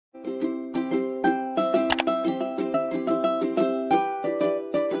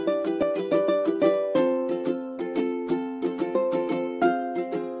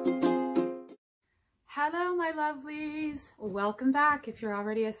Welcome back. If you're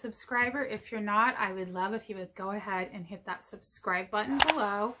already a subscriber, if you're not, I would love if you would go ahead and hit that subscribe button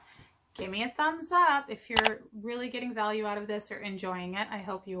below. Give me a thumbs up if you're really getting value out of this or enjoying it. I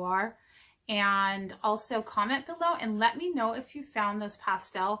hope you are. And also comment below and let me know if you found those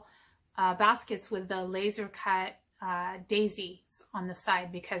pastel baskets with the laser cut daisies on the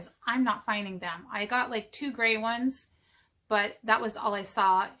side, because I'm not finding them. I got like 2 gray ones, but that was all I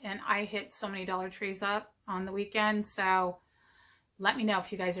saw, and I hit so many Dollar Trees up on the weekend. So let me know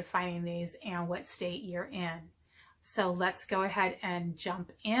if you guys are finding these and what state you're in. So let's go ahead and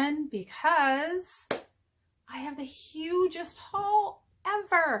jump in, because I have the hugest haul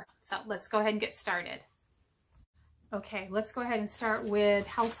ever. So let's go ahead and get started. Okay, let's go ahead and start with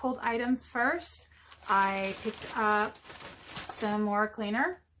household items first. I picked up some more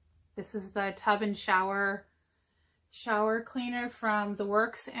cleaner. This is the tub and shower cleaner from The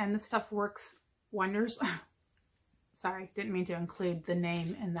Works, and this stuff works wonders. Sorry, didn't mean to include the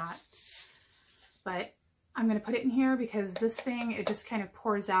name in that, but I'm going to put it in here because this thing, it just kind of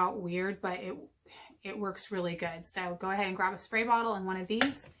pours out weird, but it works really good. So go ahead and grab a spray bottle and one of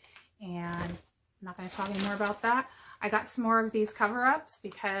these, and I'm not going to talk anymore about that. I got some more of these cover-ups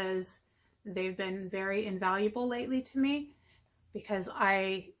because they've been very invaluable lately to me, because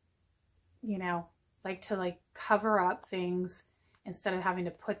I, like to cover up things instead of having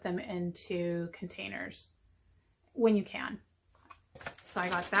to put them into containers when you can. So I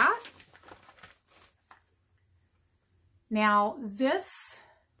got that. Now this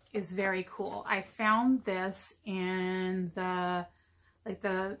is very cool. I found this in the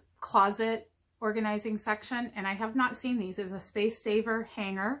closet organizing section, and I have not seen these. It's a Space Saver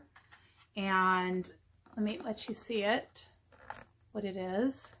hanger, and let me let you see it, what it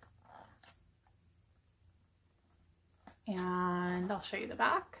is. And I'll show you the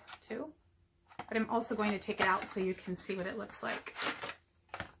back too, but I'm also going to take it out so you can see what it looks like.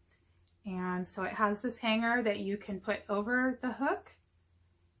 And so it has this hanger that you can put over the hook,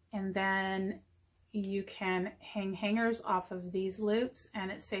 and then you can hang hangers off of these loops,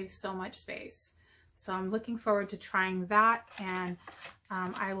 and it saves so much space. So I'm looking forward to trying that, and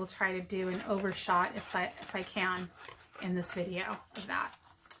I will try to do an overshot if I can in this video of that.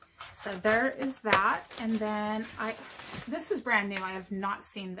 So there is that. And then this is brand new. I have not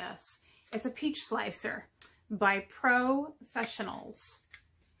seen this. It's a peach slicer by Professionals.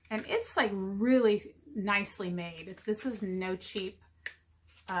 And it's like really nicely made. This is no cheap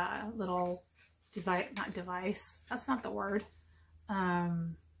little not device. That's not the word. I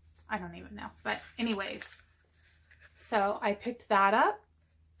don't even know. But anyways, so I picked that up.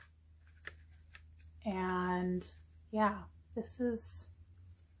 And yeah,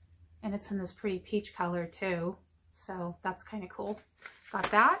 and it's in this pretty peach color too. So that's kind of cool.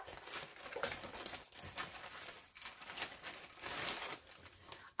 Got that.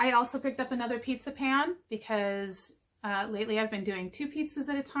 I also picked up another pizza pan because lately I've been doing 2 pizzas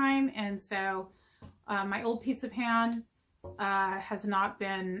at a time. And so my old pizza pan has not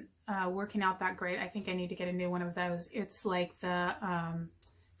been working out that great. I think I need to get a new one of those. It's like the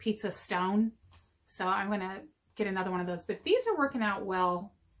pizza stone. So I'm going to get another one of those. But these are working out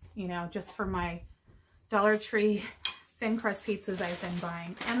well, just for my Dollar Tree thin crust pizzas I've been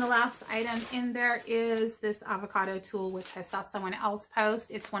buying. And the last item in there is this avocado tool, which I saw someone else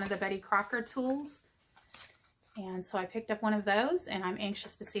post. It's one of the Betty Crocker tools. And so I picked up one of those, and I'm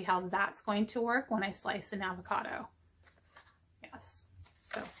anxious to see how that's going to work when I slice an avocado. Yes,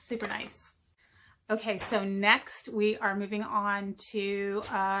 so super nice. Okay, so next we are moving on to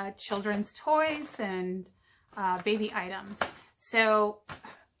children's toys and baby items. So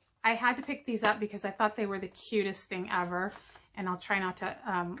I had to pick these up because I thought they were the cutest thing ever, and I'll try not to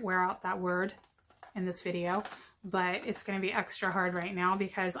wear out that word in this video, but it's going to be extra hard right now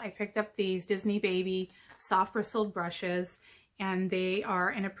because I picked up these Disney Baby soft bristled brushes, and they are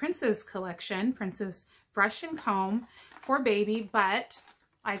in a Princess collection, Princess brush and comb for baby, but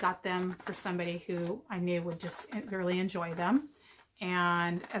I got them for somebody who I knew would just really enjoy them,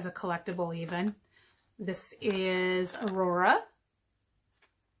 and as a collectible even. This is Aurora.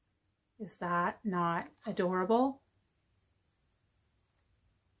 Is that not adorable?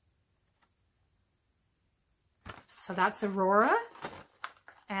 So that's Aurora.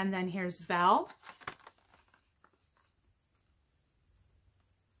 And then here's Belle.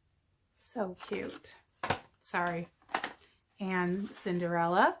 So cute. Sorry. And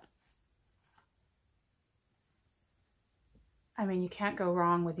Cinderella. I mean, you can't go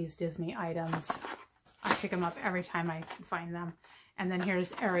wrong with these Disney items. I pick them up every time I can find them. And then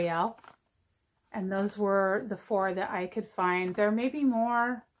here's Ariel. And those were the 4 that I could find. There may be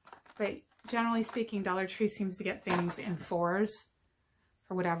more, but generally speaking, Dollar Tree seems to get things in 4s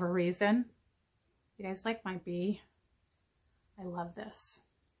for whatever reason. You guys like my bee? I love this.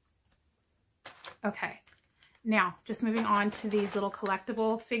 Okay, now just moving on to these little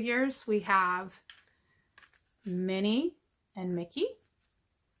collectible figures. We have Minnie and Mickey.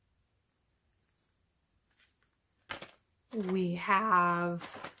 We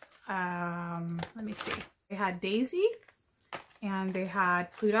have, let me see. They had Daisy and they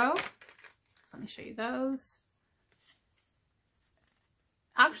had Pluto. So let me show you those.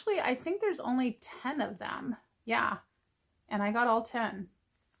 Actually, I think there's only 10 of them. Yeah. And I got all 10.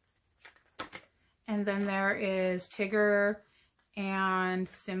 And then there is Tigger and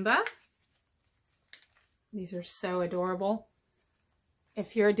Simba. These are so adorable.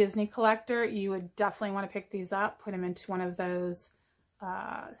 If you're a Disney collector, you would definitely want to pick these up, put them into one of those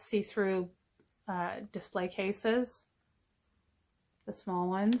see-through display cases, the small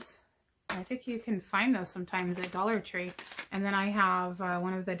ones. I think you can find those sometimes at Dollar Tree. And then I have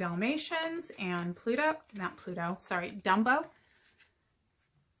one of the Dalmatians and Pluto, not Pluto, sorry, Dumbo.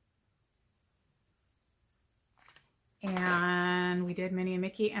 And we did Minnie and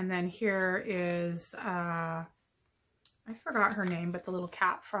Mickey. And then here is, I forgot her name, but the little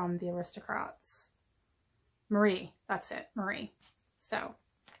cat from the Aristocrats. Marie, that's it, Marie. So,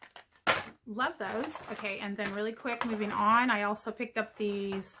 love those. Okay, and then really quick, moving on, I also picked up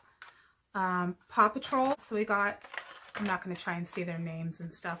these Paw Patrol. So we got, I'm not going to try and see their names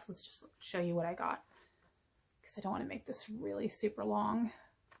and stuff. Let's just show you what I got, because I don't want to make this really super long.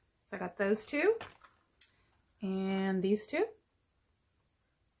 So I got those two and these two.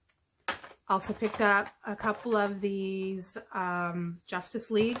 Also picked up a couple of these Justice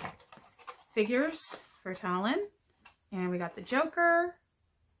League figures for Talon. And we got the Joker.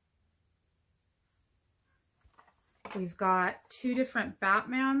 We've got two different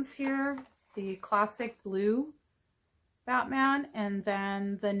Batmans here. The classic blue Batman and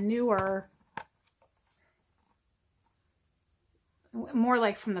then the newer, more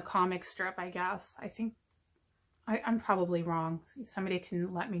like from the comic strip, I guess. I think I'm probably wrong. Somebody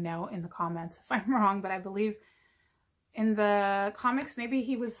can let me know in the comments if I'm wrong, but I believe in the comics, maybe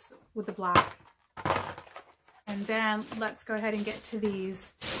he was with the black. And then let's go ahead and get to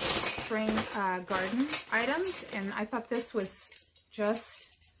these spring garden items. And I thought this was just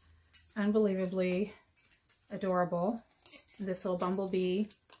unbelievably adorable. This little bumblebee,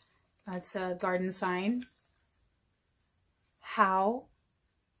 it's a garden sign. How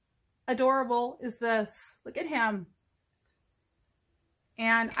adorable is this? Look at him.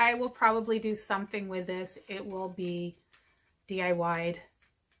 And I will probably do something with this. It will be DIY'd.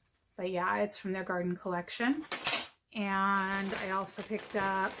 But yeah, it's from their garden collection. And I also picked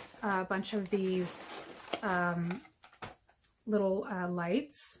up a bunch of these little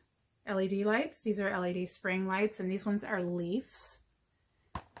lights, LED lights. These are LED spring lights, and these ones are leaves.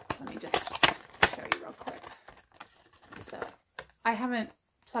 Let me just show you real quick. So I haven't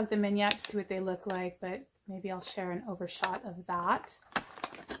plugged them in yet to see what they look like, but maybe I'll share an overshot of that.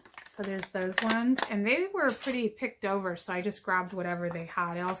 So there's those ones, and they were pretty picked over, so I just grabbed whatever they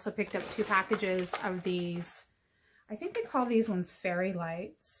had. I also picked up 2 packages of these, I think they call these ones fairy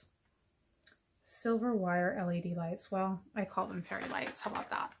lights. Silver wire LED lights. Well, I call them fairy lights. How about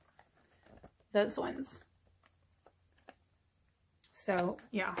that? Those ones. So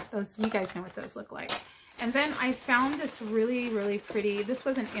yeah, those, you guys know what those look like. And then I found this really, really pretty, this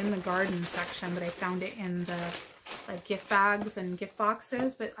wasn't in the garden section, but I found it in the like gift bags and gift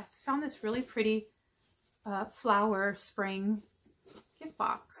boxes. But I found this really pretty flower spring gift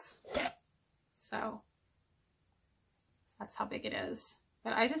box. So that's how big it is.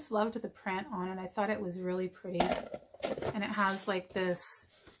 But I just loved the print on it. I thought it was really pretty. And it has like this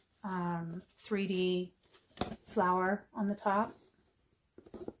 3D flower on the top.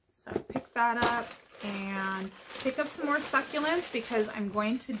 So pick that up and pick up some more succulents, because I'm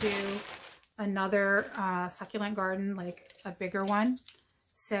going to do another succulent garden, like a bigger one.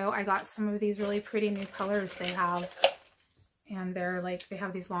 So I got some of these really pretty new colors they have. And they're like, they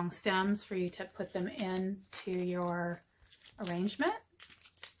have these long stems for you to put them into your arrangement.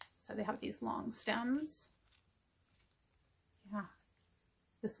 So they have these long stems. Yeah.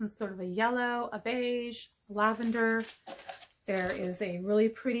 This one's sort of a yellow, a beige, a lavender. There is a really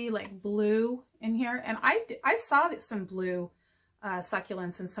pretty like blue in here. And I saw some blue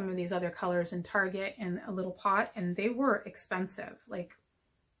succulents in some of these other colors in Target in a little pot, and they were expensive, like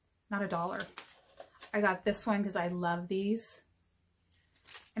not $1. I got this one because I love these.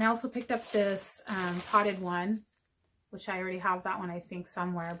 And I also picked up this potted one, which I already have that one, I think,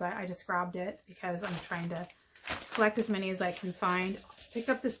 somewhere, but I just grabbed it because I'm trying to collect as many as I can find. Picked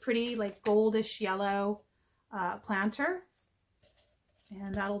up this pretty like goldish yellow planter,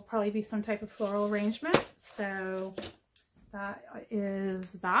 and that'll probably be some type of floral arrangement. So that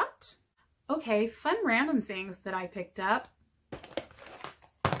is that. Okay, fun random things that I picked up.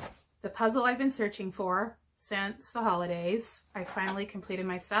 The puzzle I've been searching for since the holidays. I finally completed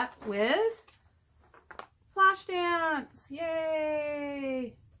my set with Flashdance.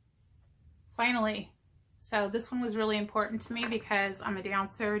 Yay! Finally. So this one was really important to me because I'm a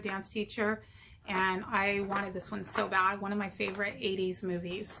dancer, dance teacher, and I wanted this one so bad. One of my favorite 80s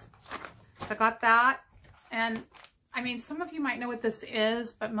movies. So I got that. And I mean, some of you might know what this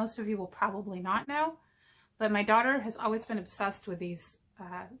is, but most of you will probably not know. But my daughter has always been obsessed with these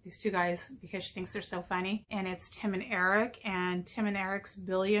two guys because she thinks they're so funny. And it's Tim and Eric and Tim and Eric's $1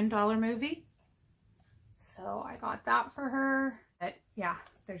 Billion Movie. So I got that for her. But yeah,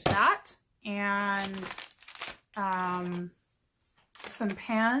 there's that. And some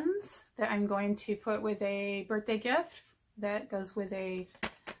pens that I'm going to put with a birthday gift that goes with a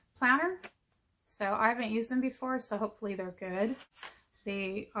planner. So I haven't used them before, so hopefully they're good.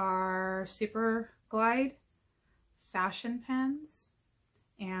 They are Super Glide fashion pens,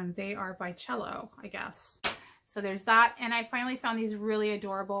 and they are by Cello, I guess. So there's that, and I finally found these really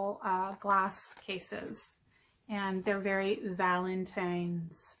adorable glass cases, and they're very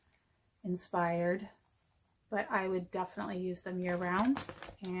Valentine's inspired, but I would definitely use them year round.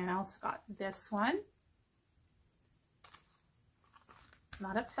 And I also got this one,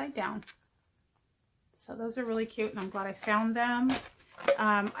 not upside down. So those are really cute, and I'm glad I found them.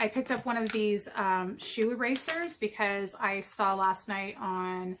 I picked up one of these shoe erasers because I saw last night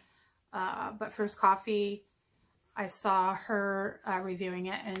on But First Coffee, I saw her reviewing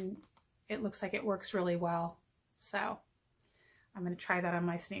it, and it looks like it works really well. So I'm going to try that on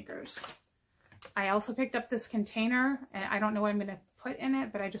my sneakers. I also picked up this container, and I don't know what I'm going to put in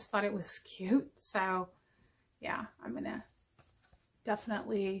it, but I just thought it was cute. So yeah, I'm going to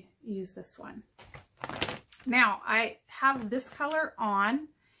definitely use this one. Now I have this color on,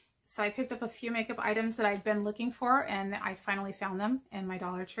 so I picked up a few makeup items that I've been looking for, and I finally found them in my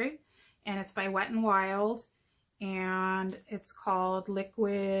Dollar Tree. And it's by Wet n Wild, and it's called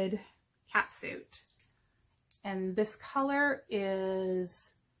Liquid Catsuit. And this color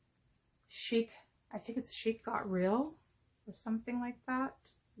is Chic, I think it's Chic Got Real or something like that.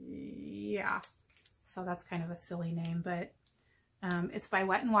 Yeah, so that's kind of a silly name, but it's by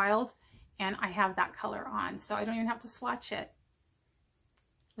Wet n Wild, and I have that color on, so I don't even have to swatch it.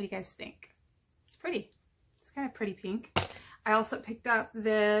 What do you guys think? It's pretty. It's kind of pretty pink. I also picked up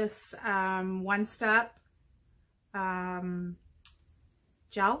this One Step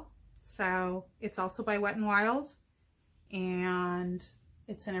gel. So it's also by Wet n Wild, and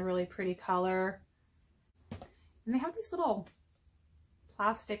it's in a really pretty color. And they have these little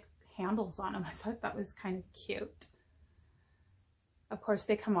plastic handles on them. I thought that was kind of cute. Of course,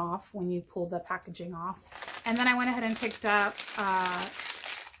 they come off when you pull the packaging off. And then I went ahead and picked up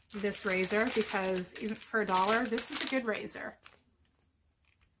this razor because even for $1, this is a good razor.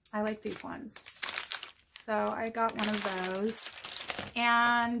 I like these ones. So I got one of those.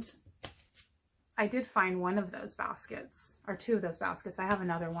 And I did find one of those baskets, or two of those baskets. I have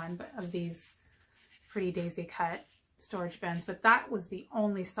another one, but of these pretty daisy cut storage bins, but that was the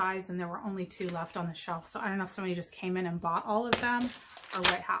only size, and there were only 2 left on the shelf. So I don't know if somebody just came in and bought all of them or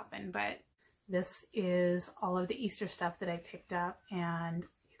what happened, but this is all of the Easter stuff that I picked up. And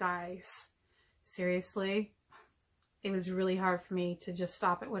you guys, seriously, it was really hard for me to just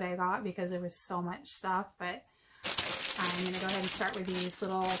stop at what I got because there was so much stuff. But I'm going to go ahead and start with these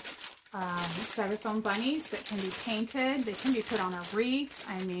little styrofoam bunnies that can be painted. They can be put on a wreath.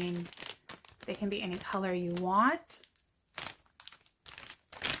 I mean, they can be any color you want.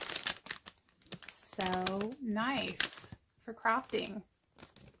 So nice for crafting.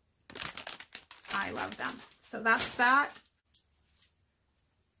 I love them. So that's that.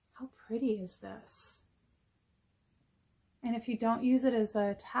 How pretty is this? And if you don't use it as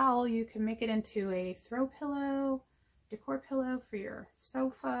a towel, you can make it into a throw pillow, decor pillow for your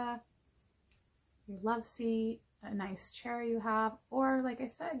sofa, your love seat, a nice chair you have, or like I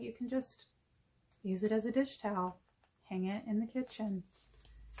said, you can just use it as a dish towel, hang it in the kitchen.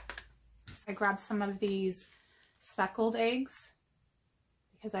 I grabbed some of these speckled eggs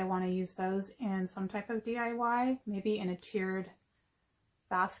because I want to use those in some type of DIY, maybe in a tiered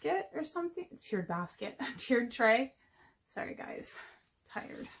basket or something. Tiered basket, tiered tray. Sorry guys,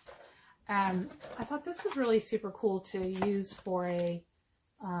 tired. I thought this was really super cool to use for a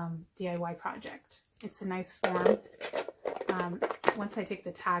DIY project. It's a nice form. Once I take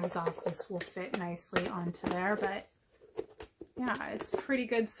the tags off, this will fit nicely onto there, but yeah, it's pretty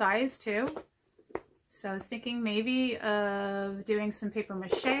good size too. So I was thinking maybe of doing some paper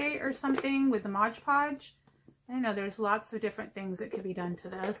mache or something with the Mod Podge. I don't know, there's lots of different things that could be done to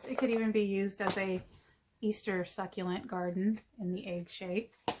this. It could even be used as a Easter succulent garden in the egg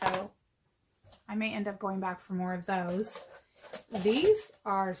shape. So I may end up going back for more of those. These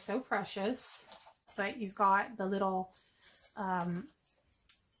are so precious, but you've got the little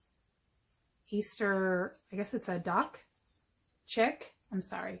Easter, I guess it's a duck, chick. I'm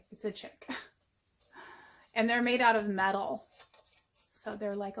sorry, it's a chick. And they're made out of metal. So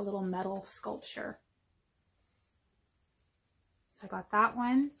they're like a little metal sculpture. So I got that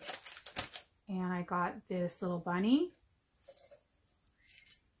one. And I got this little bunny.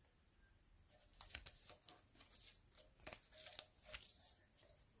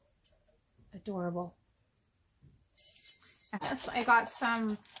 Adorable. Yes, I got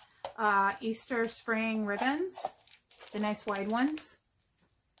some Easter spring ribbons, the nice wide ones.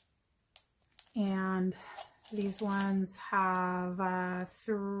 And these ones have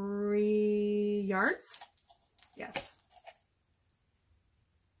 3 yards. Yes.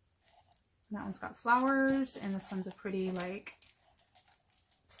 And that one's got flowers, and this one's a pretty like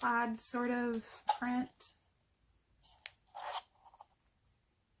plaid sort of print.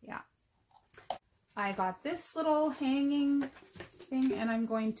 Yeah. I got this little hanging thing, and I'm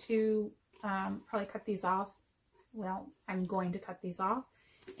going to probably cut these off. Well, I'm going to cut these off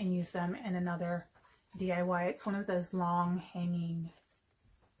and use them in another DIY. It's one of those long hanging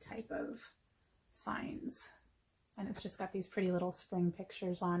type of signs, and it's just got these pretty little spring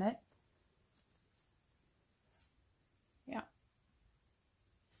pictures on it. Yeah.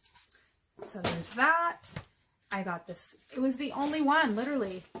 So there's that. I got this. It was the only one,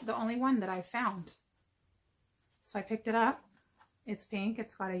 literally the only one that I found. So I picked it up. It's pink.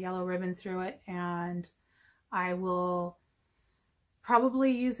 It's got a yellow ribbon through it, and I will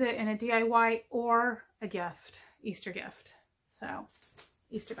probably use it in a DIY or a gift, Easter gift. So,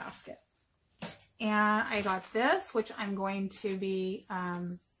 Easter basket. And I got this, which I'm going to be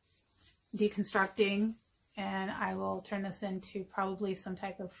deconstructing, and I will turn this into probably some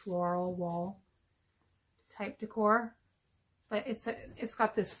type of floral wall type decor. But it's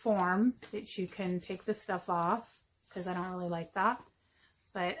got this form that you can take this stuff off, because I don't really like that.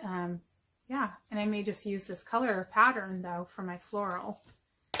 But yeah, and I may just use this color pattern though for my floral.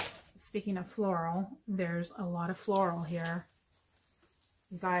 Speaking of floral, there's a lot of floral here.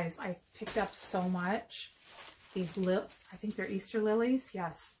 You guys, I picked up so much. These I think they're Easter lilies,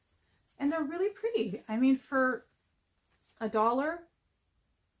 yes. And they're really pretty. I mean, for $1,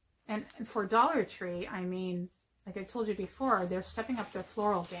 and for Dollar Tree, I mean, like I told you before, they're stepping up their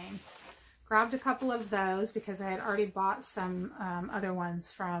floral game. Grabbed a couple of those because I had already bought some other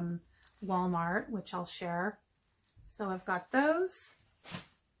ones from Walmart, which I'll share. So I've got those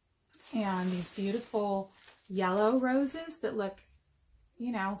and these beautiful yellow roses that look,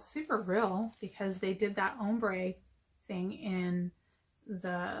 you know, super real because they did that ombre thing in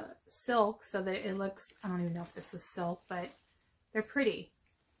the silk so that it looks, I don't even know if this is silk, but they're pretty.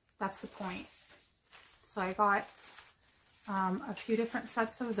 That's the point. So I got a few different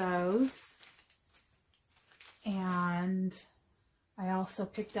sets of those, and I also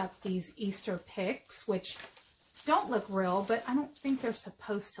picked up these Easter picks, which don't look real, but I don't think they're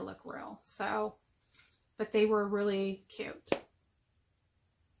supposed to look real. So, but they were really cute.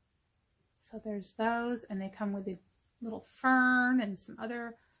 So there's those, and they come with a little fern and some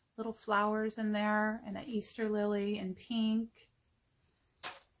other little flowers in there, and an Easter lily in pink.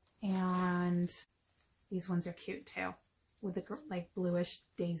 And these ones are cute too, with the like bluish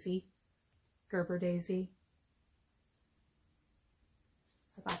daisy, Gerber daisy.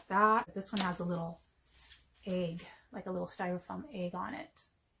 So I got that. This one has a little egg, like a little styrofoam egg on it.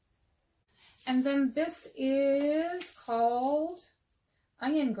 And then this is called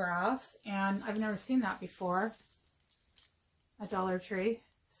onion grass, and I've never seen that before at Dollar Tree.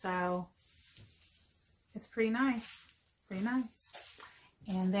 So it's pretty nice, pretty nice.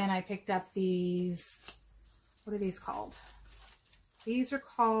 And then I picked up these, what are these called? These are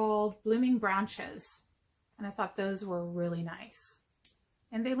called blooming branches. And I thought those were really nice.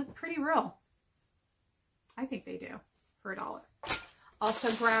 And they look pretty real. I think they do for $1.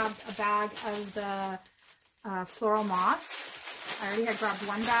 Also grabbed a bag of the floral moss. I already had grabbed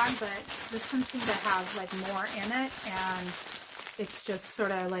one bag, but this one seemed to have like more in it, and it's just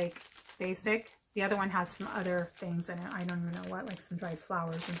sort of like basic. The other one has some other things in it. I don't even know what, like some dried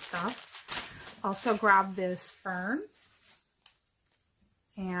flowers and stuff. Also grabbed this fern.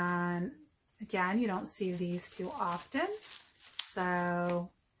 And again, you don't see these too often. So,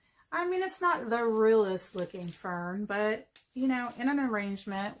 I mean, it's not the realest looking fern, but you know, in an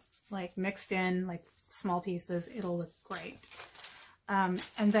arrangement, like mixed in, like small pieces, it'll look great. And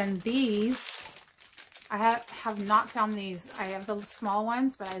then these, I have not found these. I have the small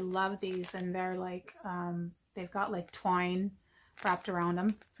ones, but I love these, and they're like, they've got like twine wrapped around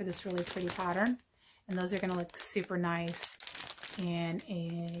them for this really pretty pattern. And those are going to look super nice in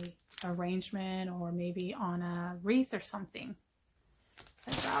a arrangement or maybe on a wreath or something.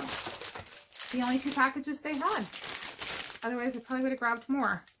 So I grabbed the only 2 packages they had. Otherwise, I probably would have grabbed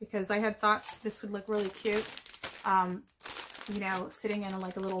more because I had thought this would look really cute. You know, sitting in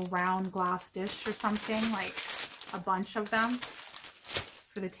like a little round glass dish or something, like a bunch of them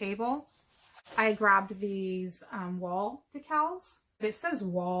for the table. I grabbed these wall decals. It says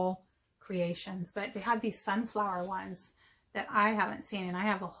Wall Creations, but they had these sunflower ones that I haven't seen, and I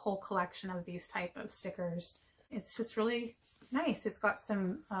have a whole collection of these type of stickers. It's just really nice. It's got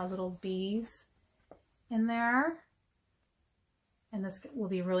some little bees in there, and this will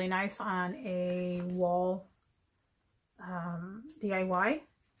be really nice on a wall DIY,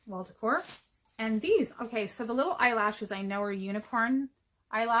 wall decor. And these, okay, so the little eyelashes I know are unicorn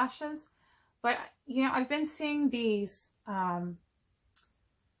eyelashes, but you know, I've been seeing these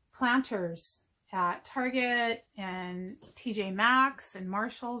planters at Target and TJ Maxx and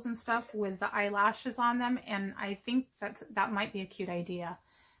Marshalls and stuff with the eyelashes on them, and I think that might be a cute idea.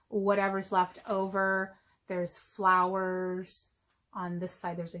 Whatever's left over, there's flowers. On this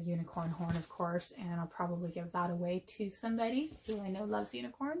side, there's a unicorn horn, of course, and I'll probably give that away to somebody who I know loves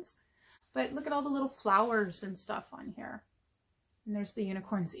unicorns. But look at all the little flowers and stuff on here. And there's the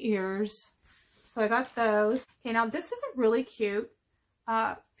unicorn's ears. So I got those. Okay, now this is a really cute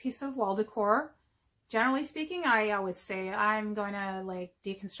piece of wall decor. Generally speaking, I always say I'm going to like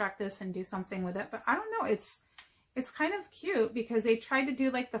deconstruct this and do something with it, but I don't know. It's kind of cute because they tried to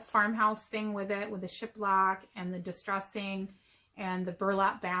do like the farmhouse thing with it, with the shiplap and the distressing and the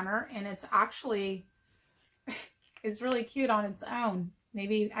burlap banner, and it's actually, it's really cute on its own.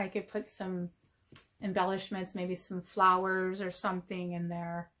 Maybe I could put some embellishments, maybe some flowers or something in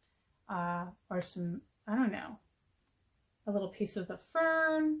there, or some, I don't know, a little piece of the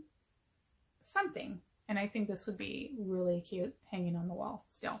fern, something. And I think this would be really cute hanging on the wall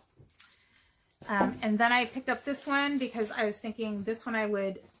still. And then I picked up this one because I was thinking this one I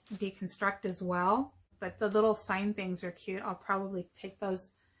would deconstruct as well. But the little sign things are cute. I'll probably take those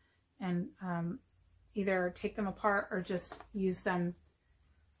and either take them apart or just use them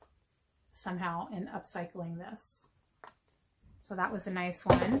somehow in upcycling this. So that was a nice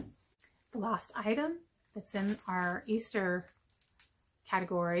one. The last item that's in our Easter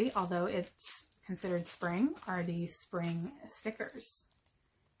category, although it's considered spring, are these spring stickers.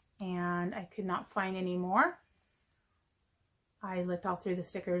 And I could not find any more. I looked all through the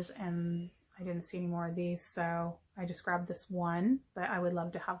stickers and I didn't see any more of these, so I just grabbed this one, but I would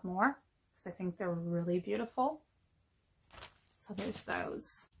love to have more because I think they're really beautiful. So there's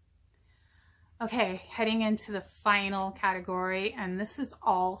those. Okay, heading into the final category, and this is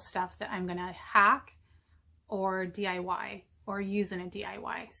all stuff that I'm gonna hack or DIY or use in a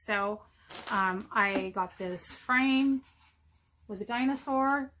DIY. So I got this frame with a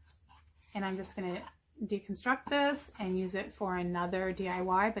dinosaur, and I'm just gonna deconstruct this and use it for another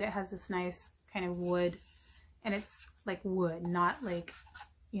DIY, but it has this nice kind of wood, and it's like wood, not like,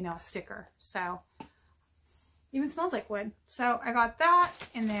 you know, a sticker. So even smells like wood. So I got that,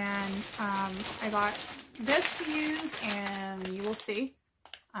 and then I got this to use, and you will see.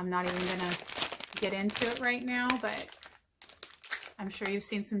 I'm not even gonna get into it right now, but I'm sure you've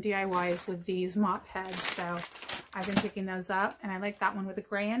seen some DIYs with these mop heads, so I've been picking those up, and I like that one with the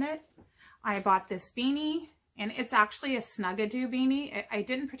gray in it. I bought this beanie, and it's actually a Snuggadoo beanie. I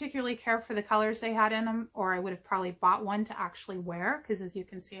didn't particularly care for the colors they had in them, or I would have probably bought one to actually wear, because as you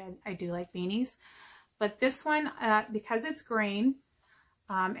can see, I do like beanies. But this one, because it's green,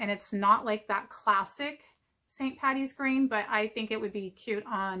 and it's not like that classic St. Patty's green, but I think it would be cute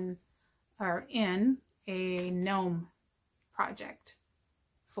on, or in, a gnome project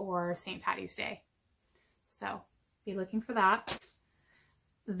for St. Patty's Day. So be looking for that.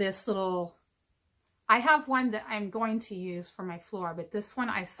 This little, I have one that I'm going to use for my floor, but this one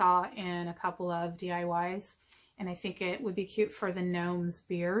I saw in a couple of DIYs, and I think it would be cute for the gnome's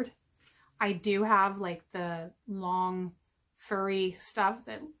beard. I do have like the long furry stuff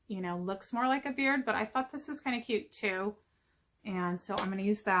that, you know, looks more like a beard, but I thought this is kind of cute too. And so I'm going to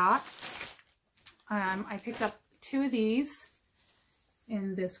use that. I picked up 2 of these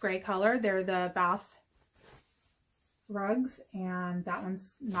in this gray color. They're the bath rugs, and that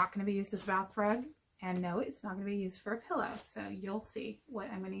one's not going to be used as a bath rug, and no, it's not going to be used for a pillow, so you'll see what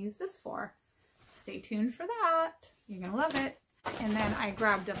I'm going to use this for. stay tuned for that. You're gonna love it. And then I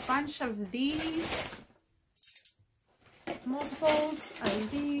grabbed a bunch of these, multiples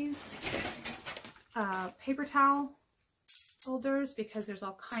of these paper towel holders, because there's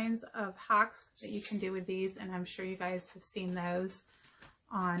all kinds of hacks that you can do with these, and I'm sure you guys have seen those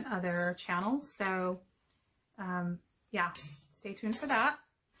on other channels. So yeah, stay tuned for that.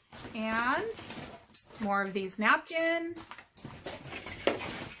 And more of these napkin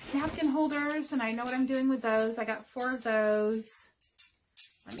holders, and I know what I'm doing with those. I got 4 of those.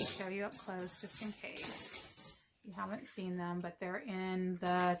 Let me show you up close just in case you haven't seen them, but they're in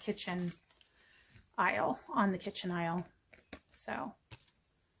the kitchen aisle, on the kitchen aisle. So,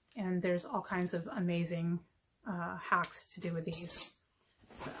 and there's all kinds of amazing hacks to do with these.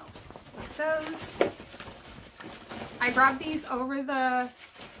 So, with those, I grabbed these over the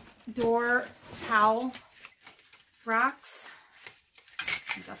door towel racks.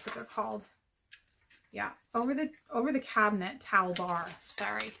 I think that's what they're called. Yeah, over the cabinet towel bar,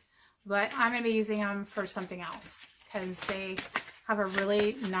 sorry. But I'm going to be using them for something else, because they have a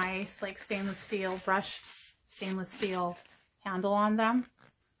really nice, like, stainless steel, brushed stainless steel handle on them.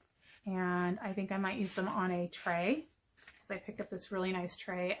 And I think I might use them on a tray, because I picked up this really nice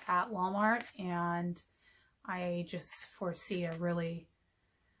tray at Walmart, and I just foresee a really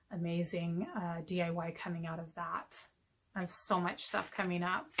amazing DIY coming out of that. I have so much stuff coming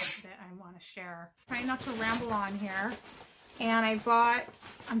up that I want to share. Trying not to ramble on here. And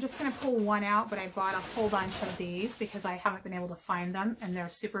I'm just going to pull one out, but I bought a whole bunch of these because I haven't been able to find them, and they're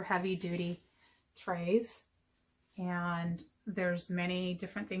super heavy duty trays. And there's many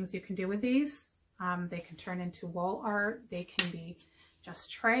different things you can do with these. They can turn into wall art. They can be just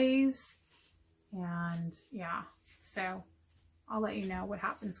trays. And yeah, so I'll let you know what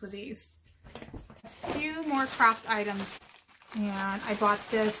happens with these. A few more craft items, and I bought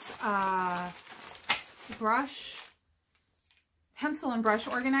this pencil and brush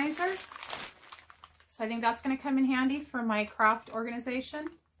organizer. So I think that's going to come in handy for my craft organization.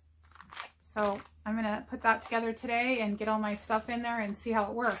 So I'm going to put that together today and get all my stuff in there and see how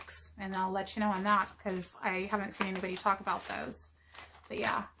it works. And I'll let you know on that, because I haven't seen anybody talk about those. But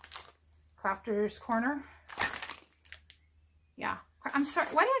yeah, Crafter's Corner. Yeah. I'm sorry,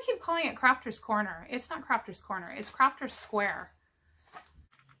 why do I keep calling it Crafter's Corner? It's not Crafter's Corner, it's Crafter's Square.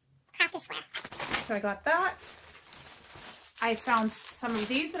 Crafter's Square. So I got that. I found some of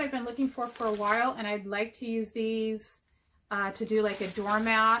these that I've been looking for a while, and I'd like to use these to do like a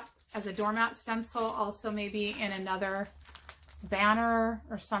doormat, as a doormat stencil, also maybe in another banner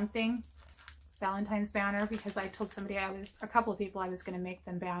or something, Valentine's banner, because I told somebody, a couple of people, I was going to make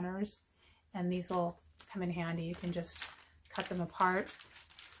them banners, and these will come in handy. You can just cut them apart.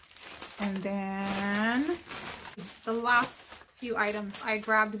 And then the last few items, I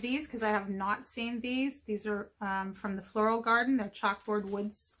grabbed these because I have not seen these. These are from the Floral Garden. They're chalkboard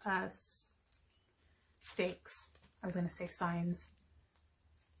wood stakes. I was going to say signs.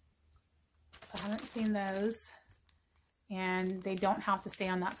 So I haven't seen those. And they don't have to stay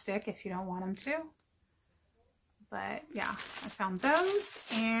on that stick if you don't want them to. But yeah, I found those,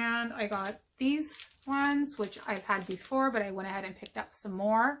 and I got these ones, which I've had before, but I went ahead and picked up some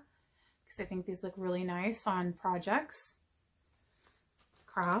more because I think these look really nice on projects,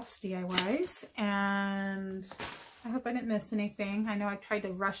 crafts, DIYs. And I hope I didn't miss anything. I know I tried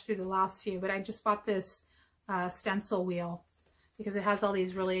to rush through the last few, but I just bought this stencil wheel because it has all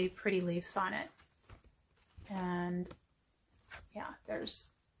these really pretty leaves on it. And yeah, there's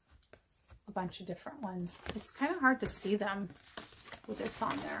a bunch of different ones. It's kind of hard to see them with this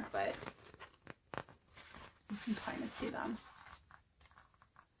on there, but you can kind of see them.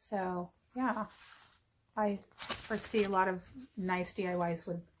 So yeah, I foresee a lot of nice DIYs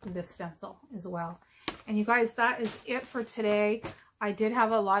with this stencil as well. And you guys, that is it for today. I did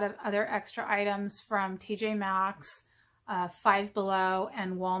have a lot of other extra items from TJ Maxx, Five Below,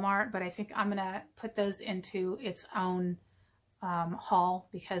 and Walmart, but I think I'm gonna put those into its own haul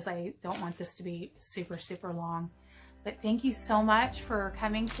because I don't want this to be super, super long. But thank you so much for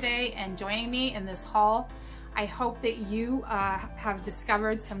coming today and joining me in this haul. I hope that you have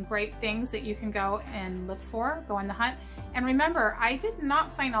discovered some great things that you can go and look for, go on the hunt. And remember, I did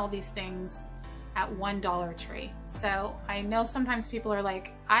not find all these things at one Dollar Tree. So I know sometimes people are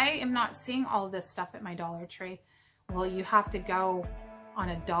like, I am not seeing all of this stuff at my Dollar Tree. Well, you have to go on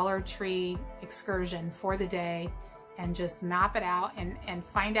a Dollar Tree excursion for the day and just map it out and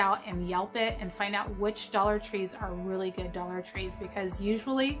find out and Yelp it and find out which Dollar Trees are really good Dollar Trees, because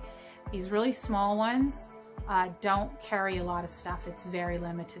usually these really small ones don't carry a lot of stuff. It's very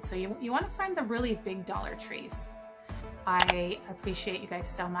limited. So you want to find the really big Dollar Trees. I appreciate you guys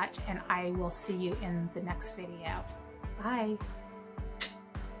so much, and I will see you in the next video. Bye.